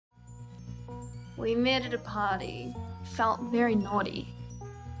We met at a party. Felt very naughty.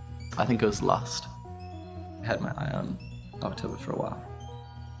 I think it was lust. I had my eye on October for a while.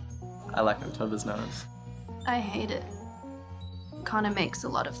 I like October's nose. I hate it. Connor makes a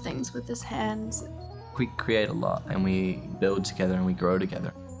lot of things with his hands. We create a lot and we build together and we grow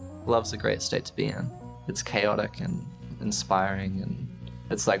together. Love's a great state to be in. It's chaotic and inspiring and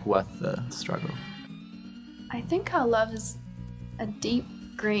it's like worth the struggle. I think our love is a deep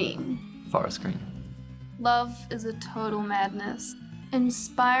green. Forest green. Love is a total madness.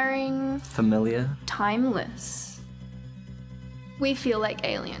 Inspiring. Familiar. Timeless. We feel like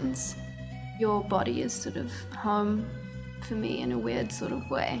aliens. Your body is sort of home for me in a weird sort of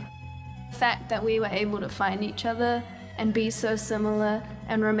way. The fact that we were able to find each other and be so similar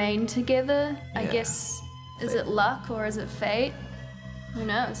and remain together, I guess, is it luck or is it fate? Who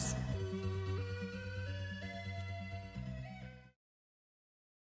knows?